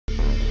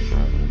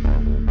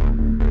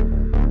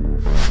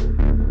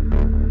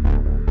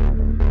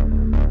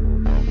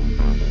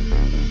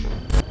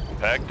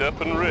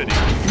and ready.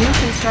 New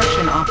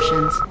construction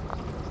options.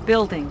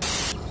 Building.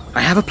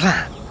 I have a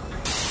plan.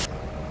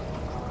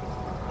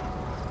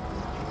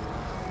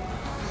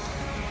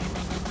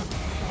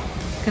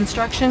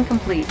 Construction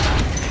complete.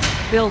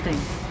 Building.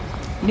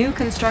 New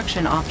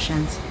construction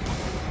options.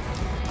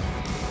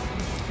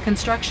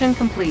 Construction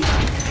complete.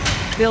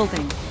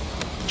 Building.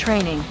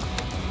 Training.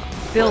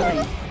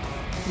 Building.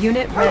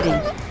 Unit ready.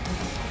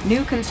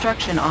 New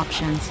construction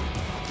options.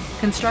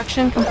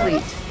 Construction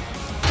complete.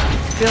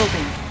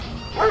 Building.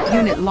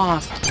 Unit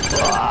lost.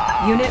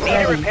 Unit Need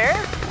a ready. repair?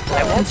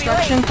 I won't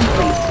Construction be late.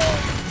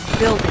 complete.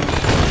 Building.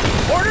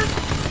 Orders?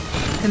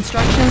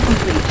 Construction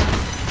complete.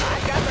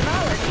 I've got the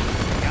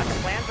knowledge. Got the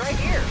plans right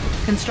here.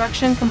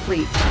 Construction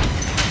complete.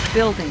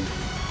 Building.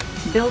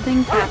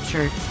 Building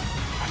captured.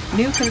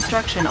 New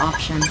construction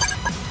options.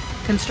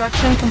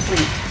 Construction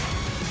complete.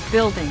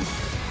 Building.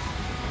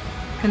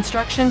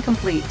 Construction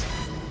complete.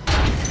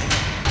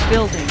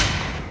 Building.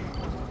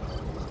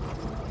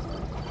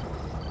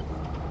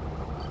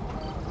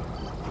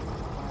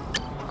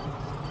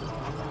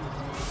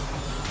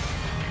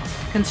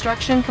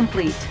 Construction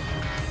complete.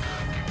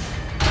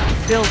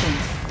 Building.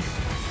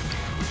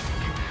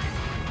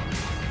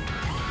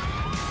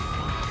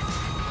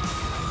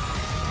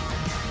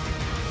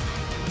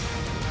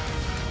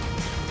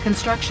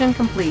 Construction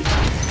complete.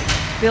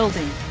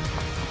 Building.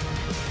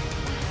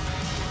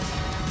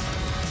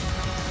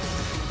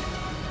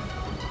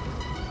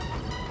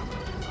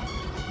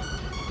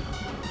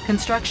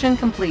 Construction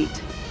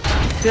complete.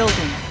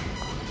 Building.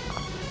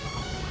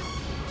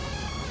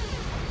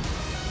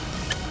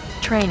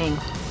 Training.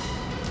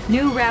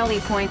 New rally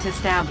point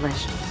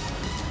established.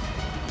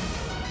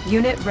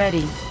 Unit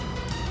ready.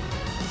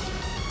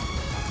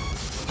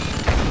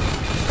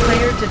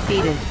 Player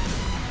defeated.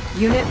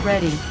 Unit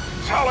ready.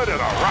 Solid as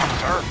a rock,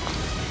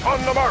 sir.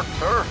 On the mark,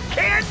 sir.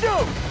 Can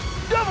do!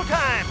 Double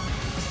time!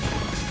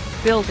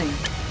 Building.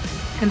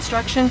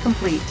 Construction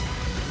complete.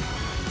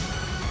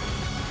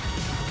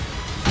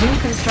 New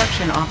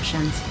construction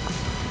options.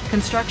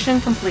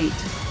 Construction complete.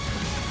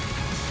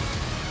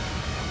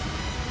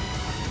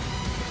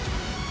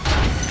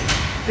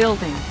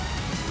 Building.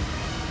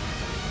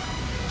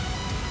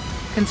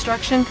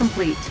 Construction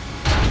complete.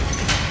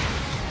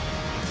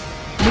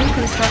 New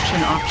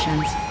construction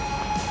options.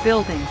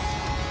 Building.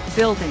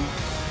 Building.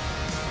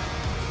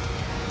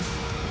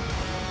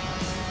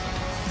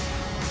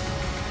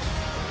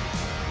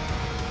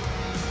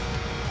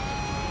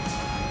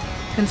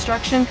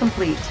 Construction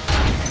complete.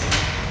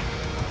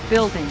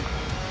 Building.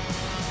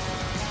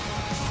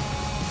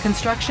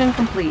 Construction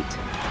complete.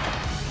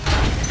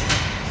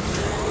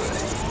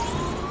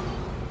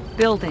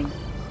 Building.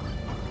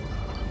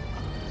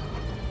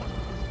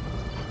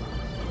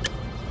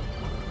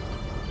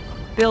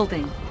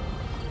 Building.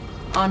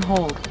 On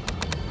hold.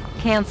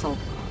 Cancelled.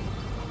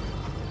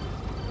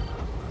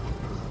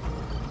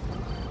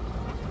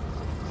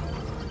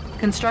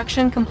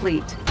 Construction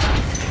complete.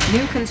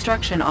 New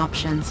construction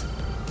options.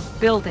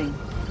 Building.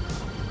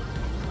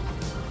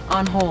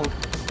 On hold.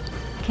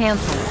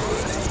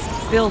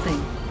 Cancel.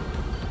 Building.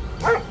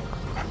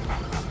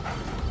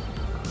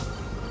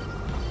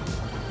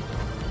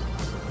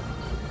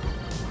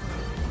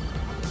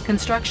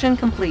 Construction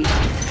complete.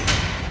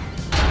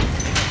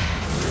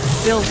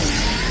 Building.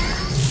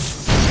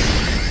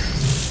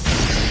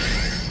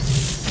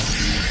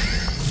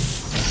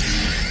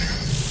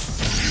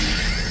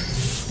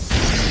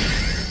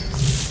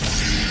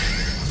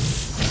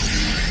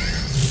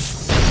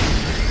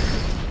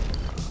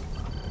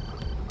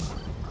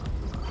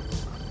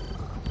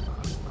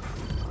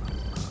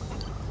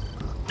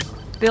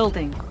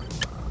 Building.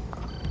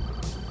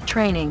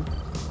 Training.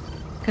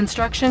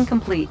 Construction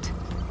complete.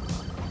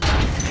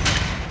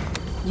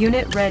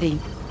 Unit ready.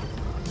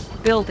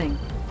 Building.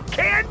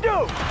 Can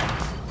do!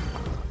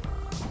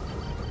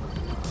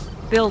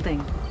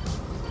 Building.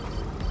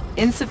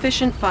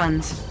 Insufficient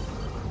funds.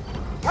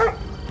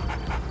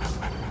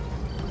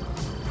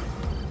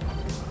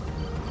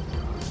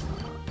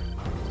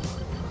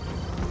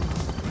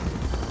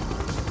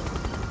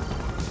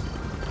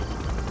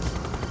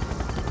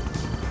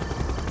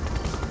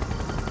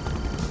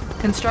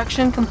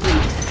 Construction complete.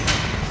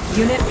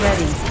 Unit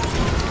ready.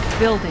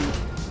 Building.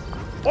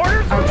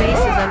 Orders? Our base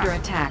is under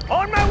attack.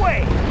 On my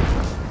way!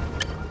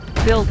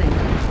 Building.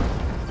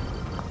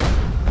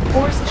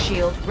 Force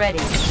shield ready.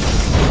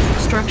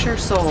 Structure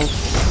sold.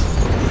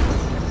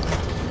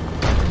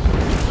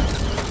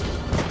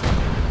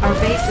 Our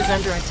base is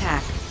under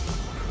attack.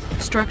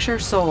 Structure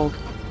sold.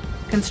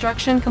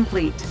 Construction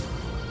complete.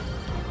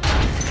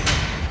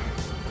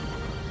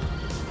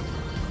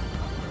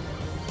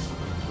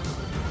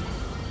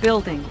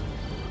 Building.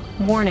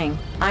 Warning.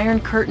 Iron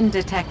curtain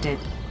detected.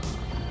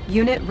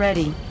 Unit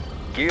ready.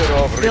 Gear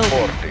of Building.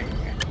 reporting.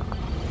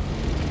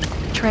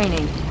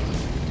 Training.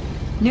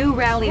 New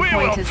rally We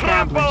point will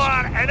trample established.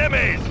 on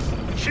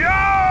enemies!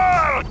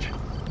 Charge!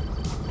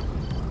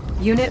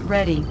 Unit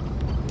ready.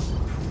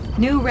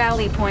 New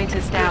rally point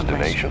established.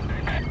 Destination.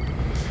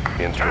 Tanks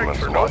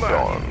Instruments are locked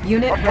nomad. on.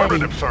 Unit ready.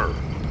 Affirmative, sir.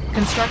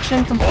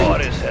 Construction complete.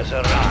 Orders has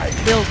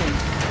arrived. Building.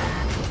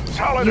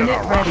 Solid Unit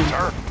as a rock, ready.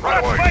 sir.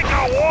 Right away. Let's make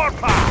a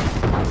warpath!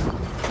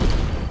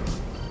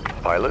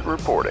 Pilot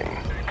reporting.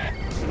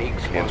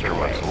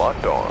 Instruments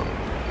locked on.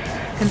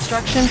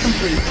 Construction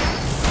complete.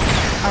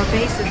 Our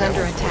base is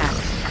under attack.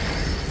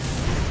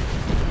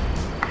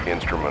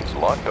 Instruments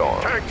locked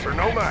on. Tanks are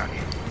no match.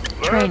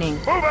 Let's Training.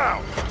 Move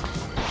out.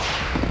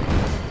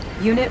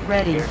 Unit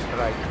ready.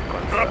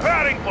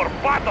 Preparing for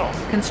battle!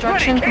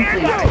 Construction Ready,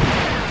 complete. go!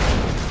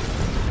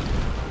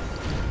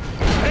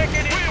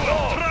 Taking it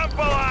slow!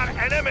 Trample on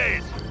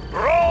enemies!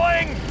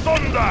 Rolling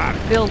thunder!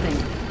 Building.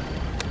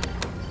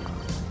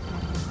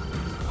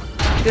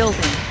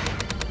 Building.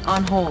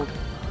 On hold.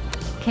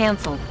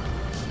 Cancelled.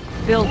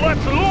 Building.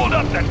 Let's load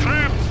up the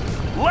troops!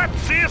 Let's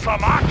see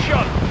some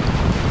action!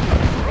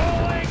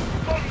 Rolling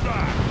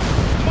thunder!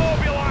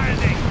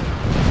 Mobilizing!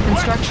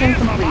 Construction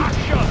Let's see complete.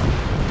 some action!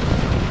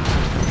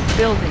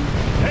 Building.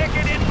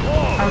 Taking it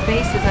close! Our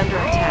base is under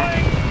attack.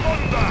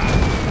 Rolling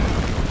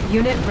thunder!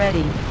 Unit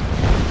ready.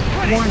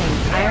 Warning,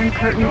 Iron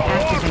Curtain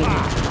activated.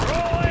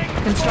 Rolling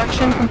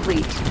Construction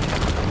complete.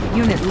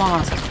 Unit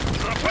lost.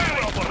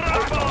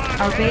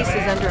 thunder! Our base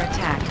is under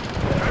attack.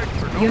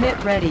 Unit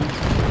ready.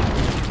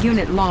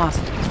 Unit lost.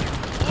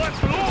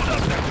 Let's load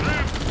up the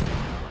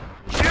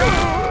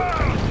troops!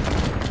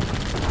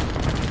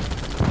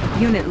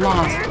 Unit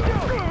lost.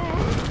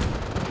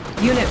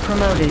 Unit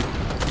promoted.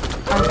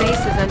 Our base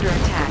is under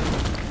attack.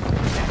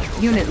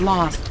 Unit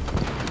lost.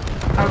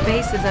 Our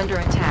base is under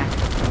attack.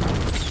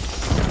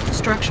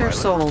 Structure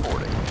sold.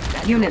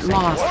 Unit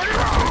lost.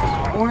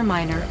 Ore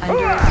miner under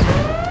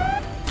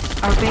attack.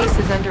 Our base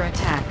is under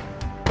attack.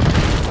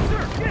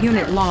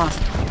 Unit lost.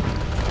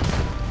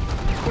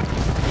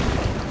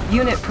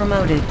 Unit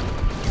promoted.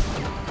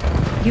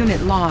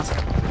 Unit lost.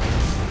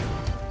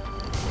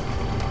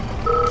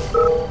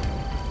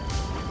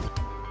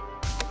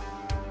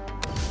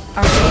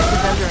 Our base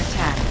is under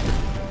attack.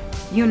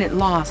 Unit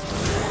lost.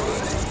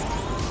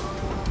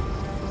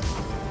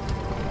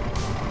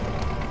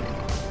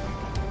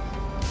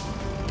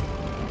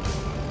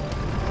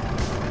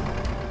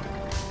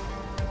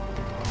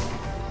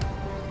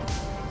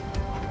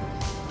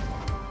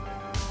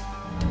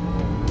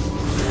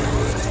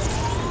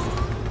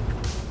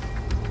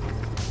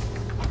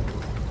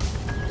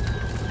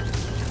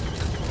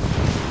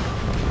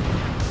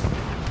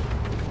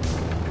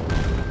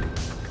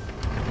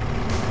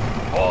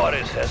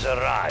 Boris has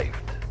arrived.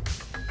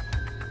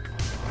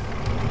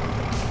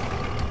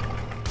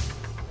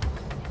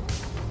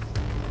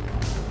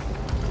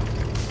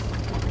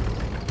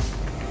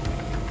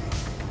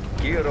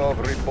 Kirov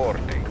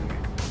reporting.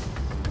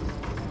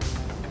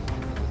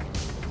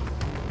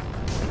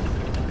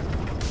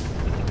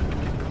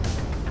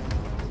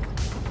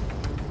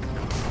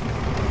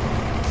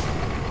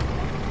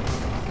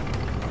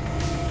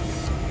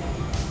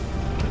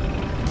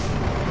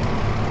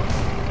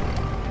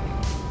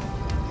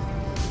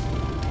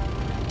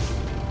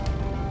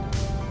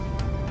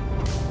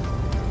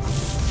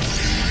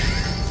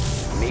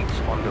 Meets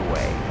on the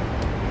way.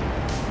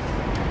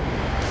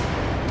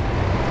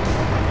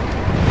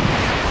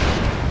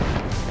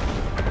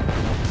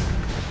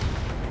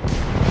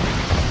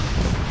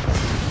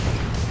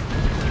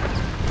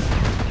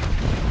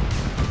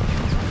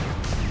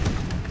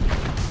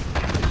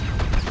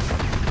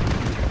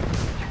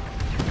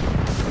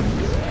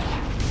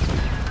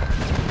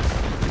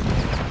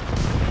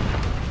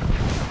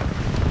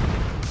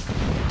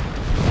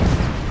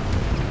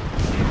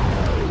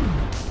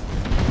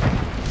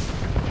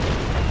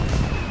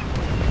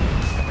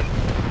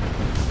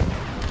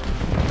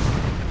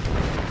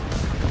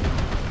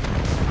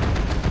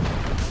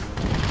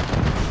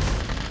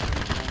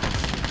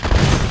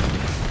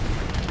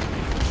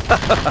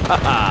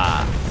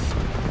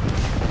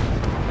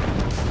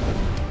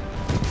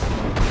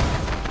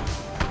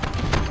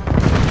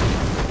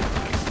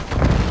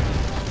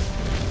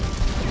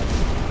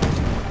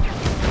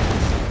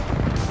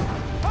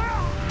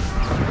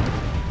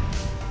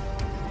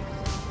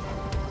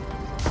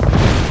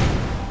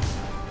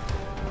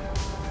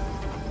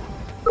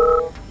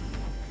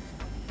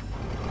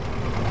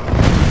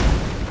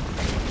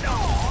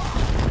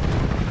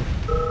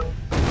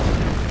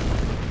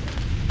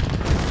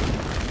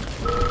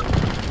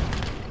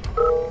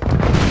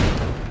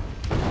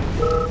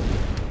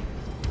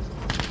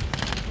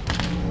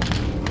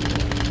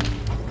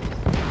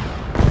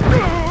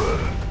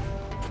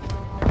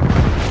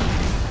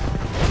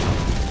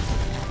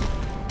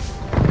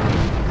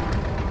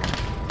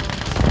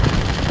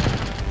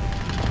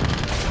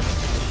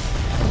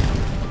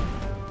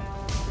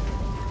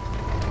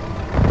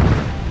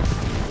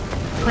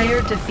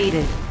 Player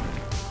defeated.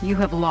 You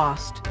have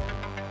lost.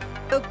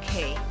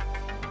 Okay.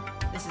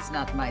 This is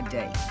not my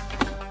day.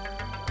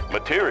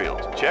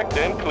 Materials checked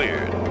and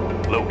cleared.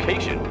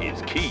 Location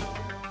is key.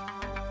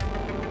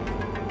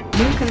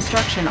 New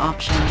construction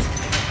options.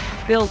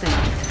 Building.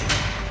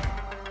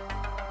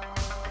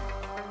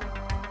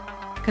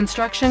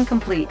 Construction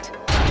complete.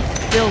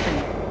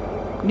 Building.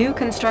 New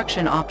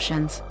construction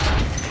options.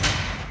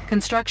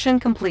 Construction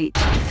complete.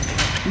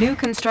 New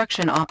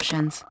construction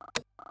options.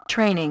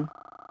 Training.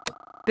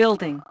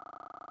 Building.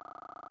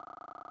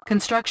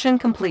 Construction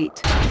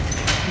complete.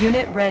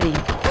 Unit ready.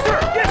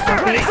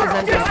 Our base is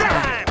under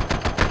attack.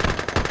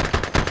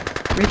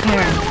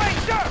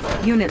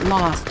 Repairing. Unit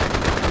lost.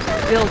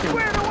 Building.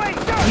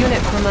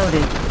 Unit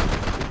promoted.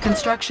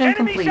 Construction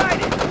complete.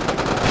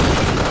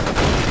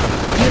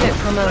 Unit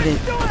promoted.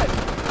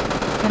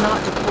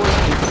 Cannot deploy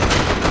here.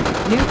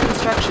 New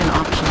construction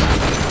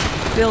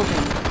options.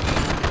 Building.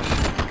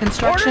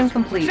 Construction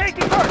complete.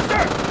 Safety first,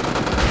 sir!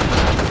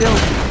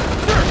 Building.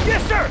 Sir,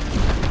 yes, sir!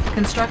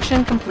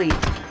 Construction complete.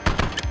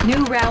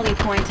 New rally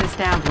point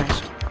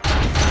established.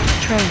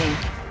 Training.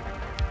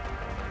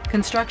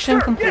 Construction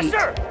Sir, complete. yes,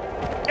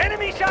 sir!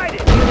 Enemy sighted!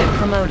 Unit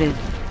promoted.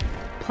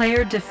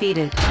 Player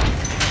defeated.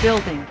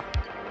 Building.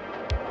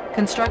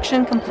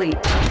 Construction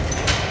complete.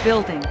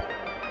 Building.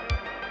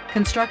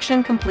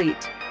 Construction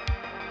complete.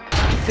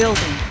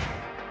 Building.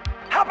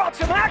 How about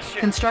some action?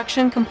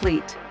 Construction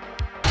complete.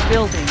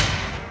 Building.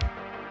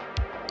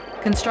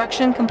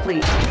 Construction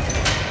complete.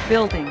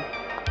 Building.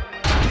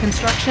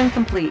 Construction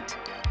complete.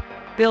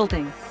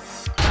 Building.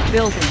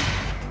 Building.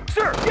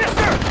 Sir, yes,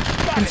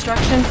 sir! Got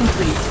Construction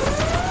complete.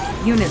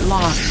 Unit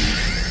lost.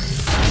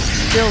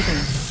 Building.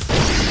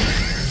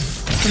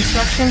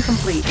 Construction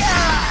complete.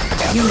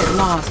 Unit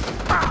lost.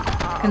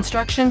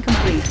 Construction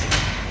complete.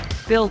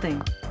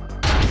 Building.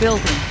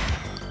 Building.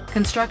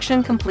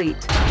 Construction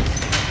complete.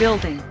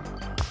 Building.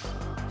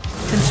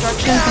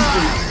 Construction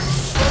complete.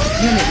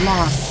 Unit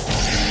lost.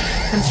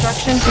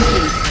 Construction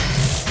complete.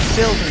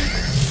 Building.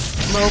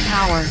 Low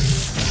power.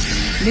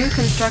 New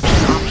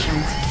construction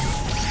options.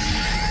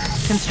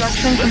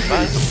 Construction Let's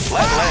find complete. some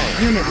flat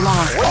land. Unit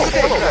lost.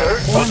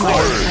 Ore mine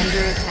under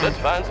Let's attack.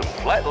 find some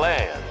flat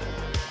land.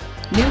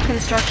 New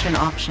construction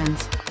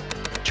options.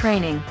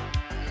 Training.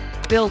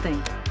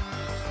 Building.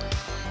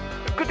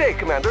 Good day,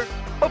 Commander.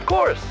 Of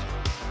course.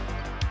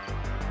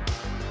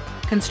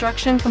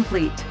 Construction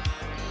complete.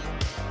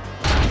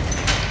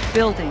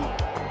 Building.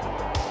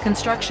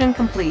 Construction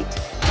complete.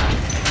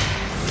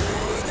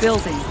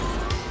 Building.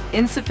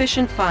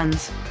 Insufficient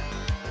funds.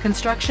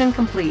 Construction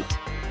complete.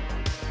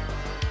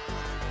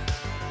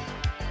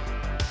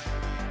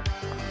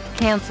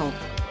 Cancelled.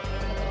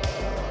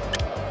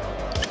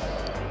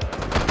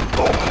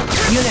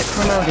 Unit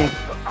promoted.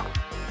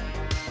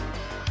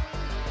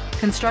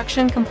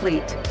 Construction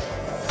complete.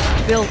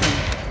 Building.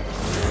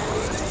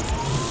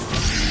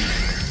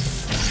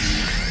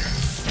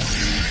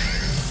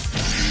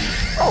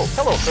 Oh,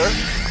 hello, sir.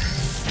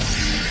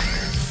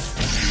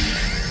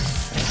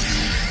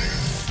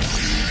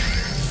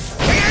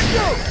 Can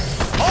do!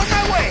 On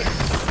my way!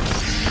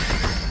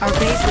 Our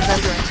base is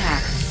under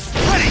attack.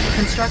 Ready!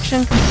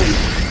 Construction complete.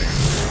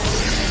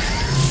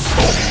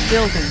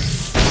 Building.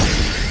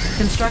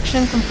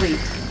 Construction complete.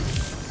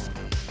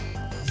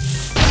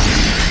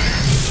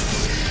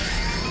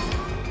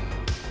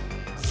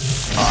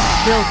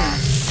 Building.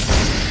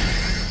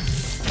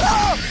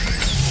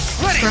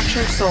 Ready!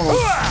 Structure sold.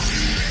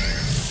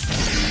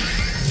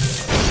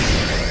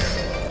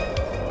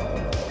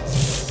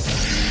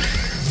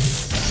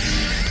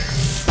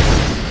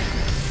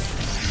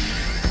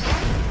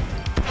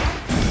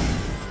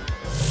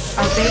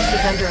 Our base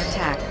is under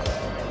attack.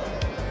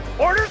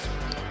 Orders?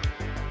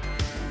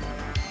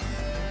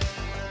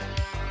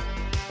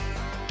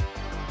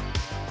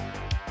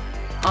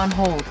 On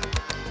hold.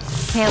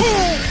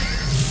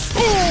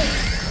 Cancel.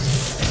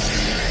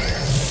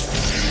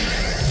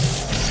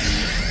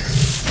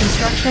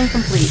 Construction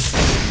complete.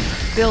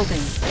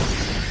 Building.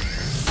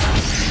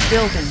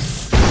 Building.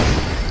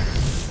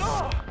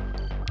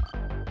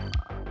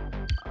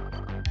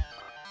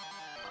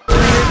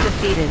 Player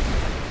defeated.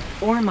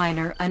 Ore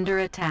miner under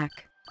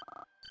attack.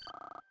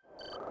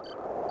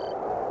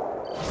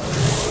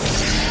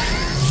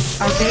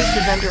 Our base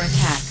is under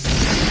attack.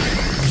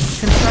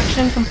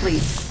 Construction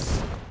complete.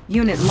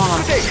 Unit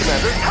lost. Good day,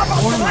 Commander. How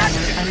about Ore some miner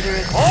action? under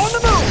attack. On the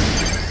move!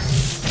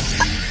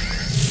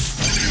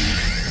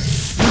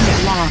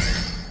 Unit lost.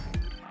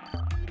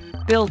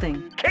 Building.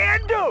 Can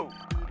do!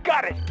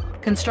 Got it!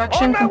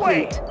 Construction On my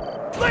complete.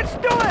 way! Let's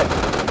do it!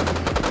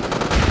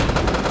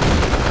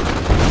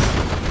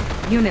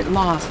 Unit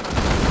lost.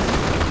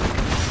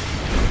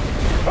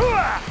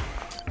 Hooah!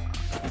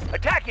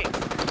 Attacking!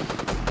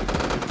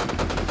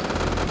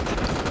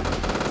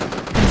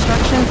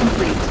 Construction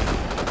complete.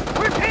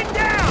 We're pinned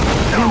down!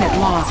 Unit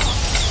lost.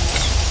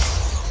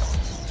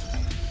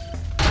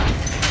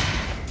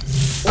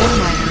 Ore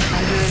miner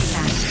under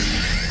attack.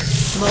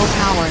 Low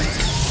power.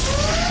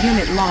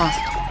 Unit lost.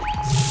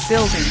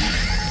 Building.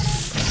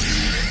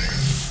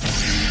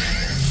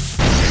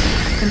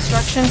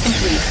 Construction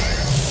complete.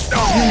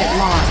 Unit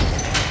lost.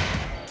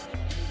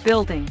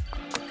 Building.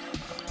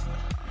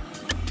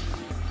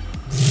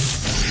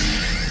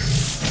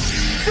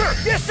 Sir!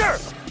 Yes, sir!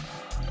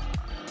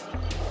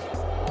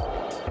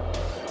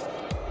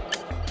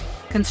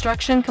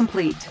 Construction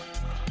complete.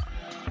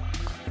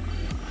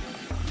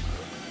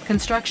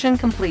 Construction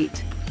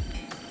complete.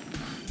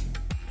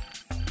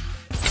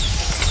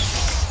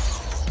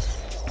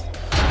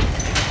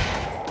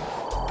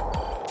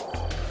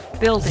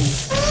 Building.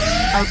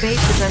 Our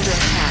base is under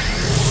attack.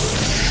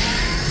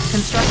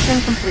 Construction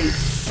complete.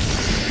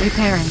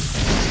 Repairing.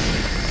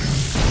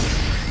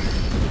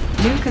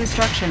 New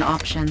construction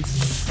options.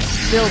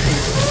 Building.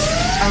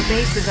 Our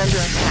base is under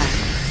attack.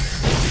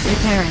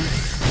 Repairing.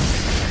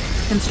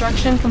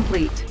 Construction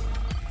complete.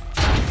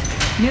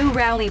 New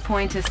rally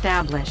point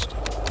established.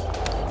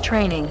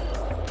 Training.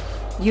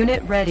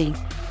 Unit ready.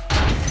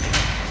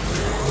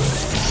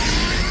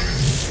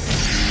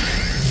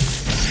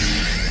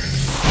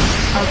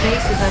 Our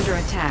base is under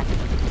attack.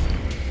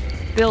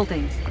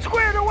 Building.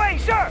 Squared away,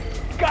 sir!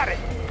 Got it!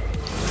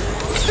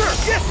 Sir,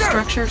 yes, sir!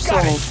 Structure Got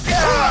sold.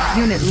 it.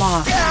 Unit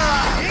lost.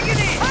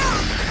 Diggity.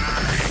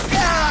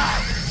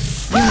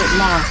 Unit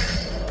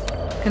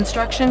lost.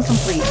 Construction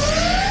complete.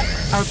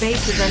 Our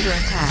base is under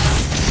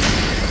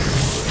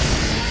attack.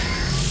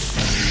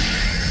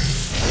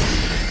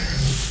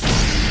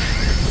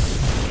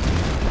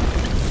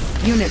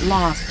 Unit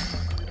lost.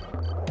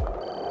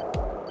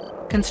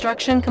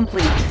 Construction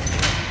complete.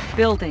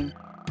 Building.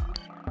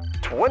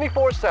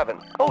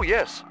 24/7. Oh,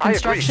 yes, I agree.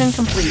 Construction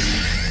complete.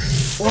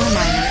 Ore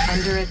miner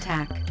under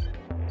attack.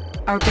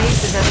 Our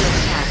base is under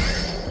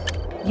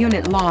attack.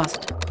 Unit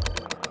lost.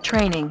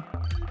 Training.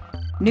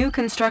 New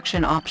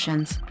construction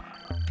options.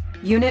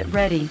 Unit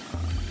ready.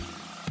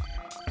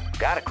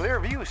 Got a clear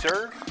view,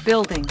 sir.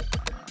 Building.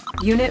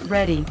 Unit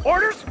ready.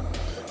 Orders?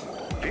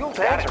 Fuel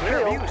tanks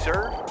clear view,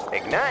 sir.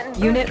 Igniting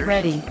Unit boosters.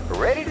 ready.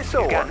 Ready to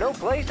soar. Got no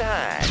place to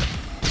hide.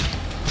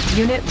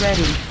 Unit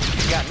ready.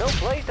 Got no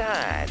place to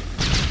hide.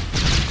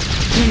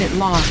 Unit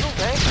lost. Fuel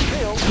tanks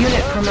filled.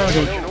 Unit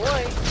promoted. Pushing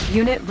away.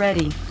 Unit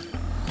ready.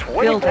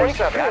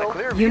 24/7. Got a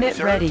clear view, Unit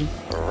sir. ready.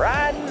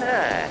 Riding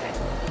high.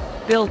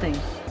 Building.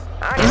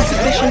 I can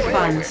Insufficient tell.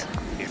 funds.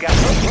 He's got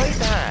no place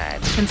to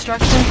hide.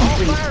 Construction All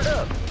complete. fired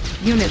up.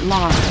 Unit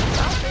lost.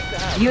 I'll take the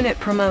high. Unit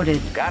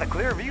promoted. Got a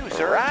clear view,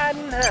 sir.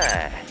 Riding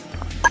high.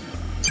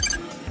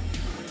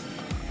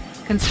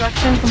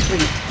 Construction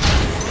complete.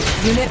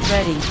 Unit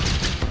ready.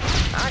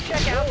 I'll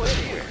check out what's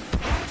here.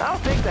 I'll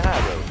take the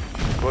high road.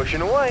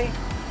 Pushing away.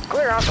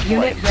 Clear out the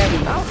Unit place.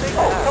 ready. I'll take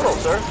the high road.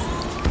 sir.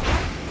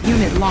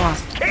 Unit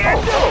lost.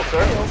 Hello,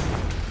 sir.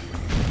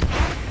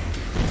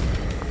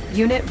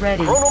 Unit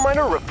ready. Chrono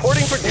miner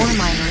reporting for Ore duty.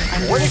 miner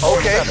under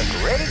 24/7.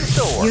 attack. Ready to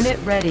soar. Unit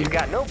ready. He's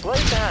got no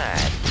place to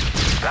hide.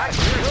 Got a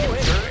clear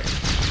view, sir.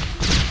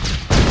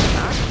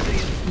 I can see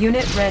it.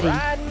 Unit ready.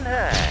 Riding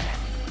high.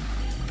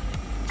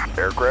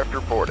 Aircraft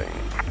reporting.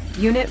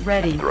 Unit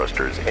ready.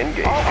 Thrusters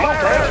engaged. All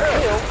fired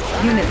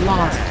up. Unit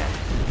lost.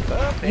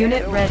 Up and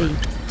Unit over. ready.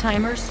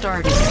 Timer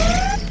started.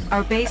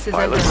 Our base is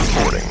under Pilot attack.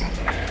 reporting.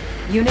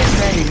 Unit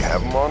ready.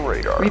 Have them on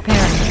radar.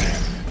 Repairing.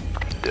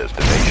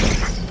 Destination.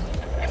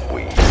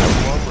 We have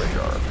them on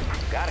radar.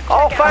 Gotta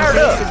All check out Our fired the-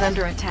 base up. is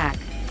under attack.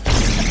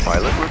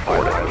 Pilot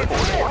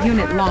reporting.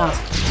 Unit lost.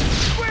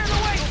 Squared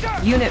away, sir.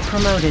 Unit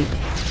promoted.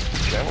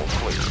 Channel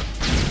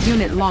clear.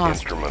 Unit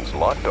lost. Instruments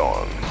locked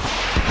on.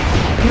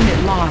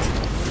 Unit lost.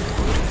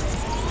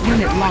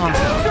 Unit lost.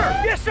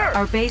 Sir, yes, sir.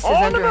 Our base is On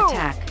the under move.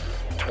 attack.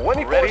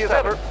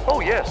 24/7. Oh,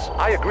 yes,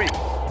 I agree.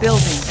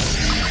 Building.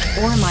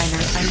 Ore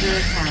miner under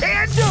attack.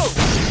 Can do.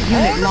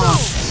 Unit On the lost.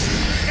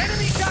 move.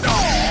 Enemy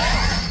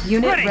shot.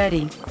 Unit Ready.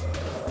 ready.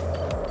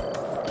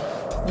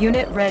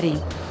 Unit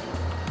ready.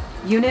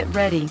 Unit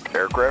ready.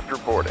 Aircraft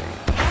reporting.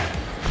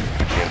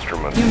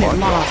 Instruments Unit locked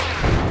lost.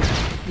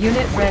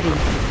 Unit ready.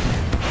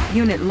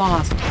 Unit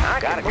lost. I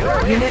got a clear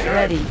view, Unit sir.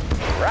 ready.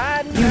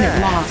 Riding Unit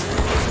high.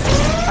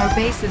 lost. Our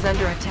base is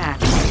under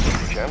attack. on.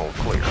 Channel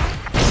clear.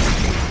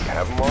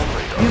 Have them on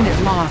radar.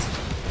 Unit lost.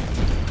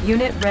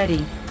 Unit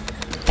ready.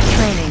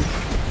 Training.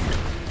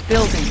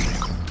 Building.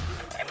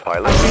 Our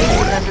Pilot base is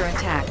reporting. under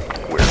attack.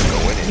 We're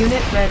going in.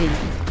 Unit ready.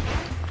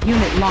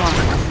 Unit lost.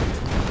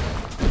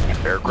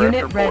 Aircraft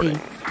Unit reporting. ready.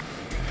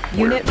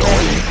 Unit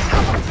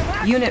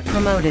ready. Unit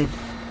promoted.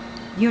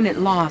 Unit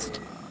lost.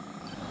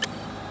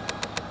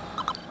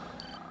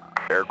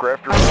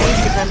 Aircraft Our reporting.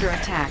 base is under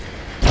attack.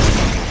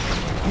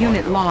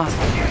 Unit lost.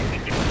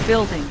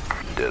 Building.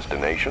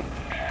 Destination.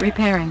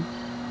 Repairing.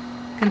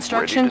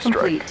 Construction Ready to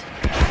strike. complete.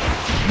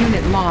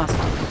 Unit lost.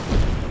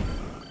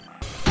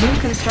 New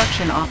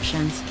construction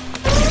options.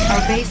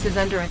 Our base is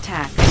under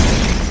attack.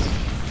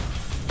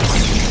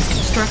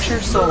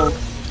 Structure sold.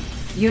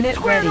 Unit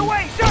Squared ready.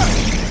 away,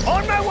 sir.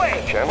 On my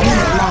way. Channel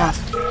Unit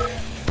lost.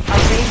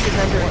 Our base is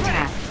under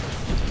attack.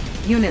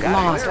 Unit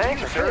lost.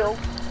 Tanks are filled.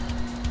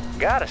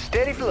 Got a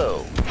steady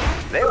flow.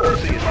 They will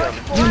see us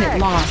coming. Unit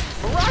lost.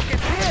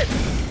 Rockets hit.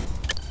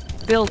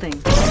 Building.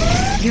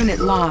 Unit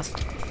lost.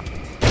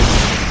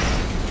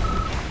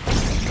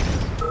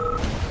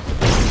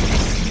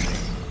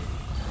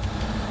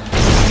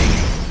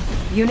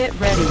 Unit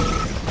ready.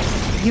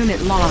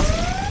 Unit lost.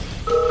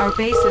 Our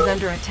base is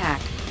under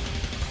attack.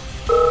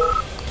 1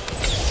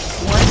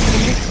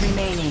 unit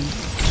remaining.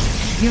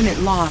 Unit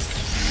lost.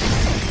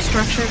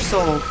 Structure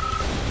sold.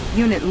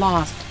 Unit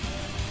lost.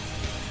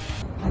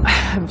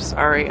 I'm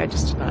sorry, I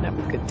just did not have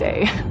a good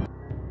day.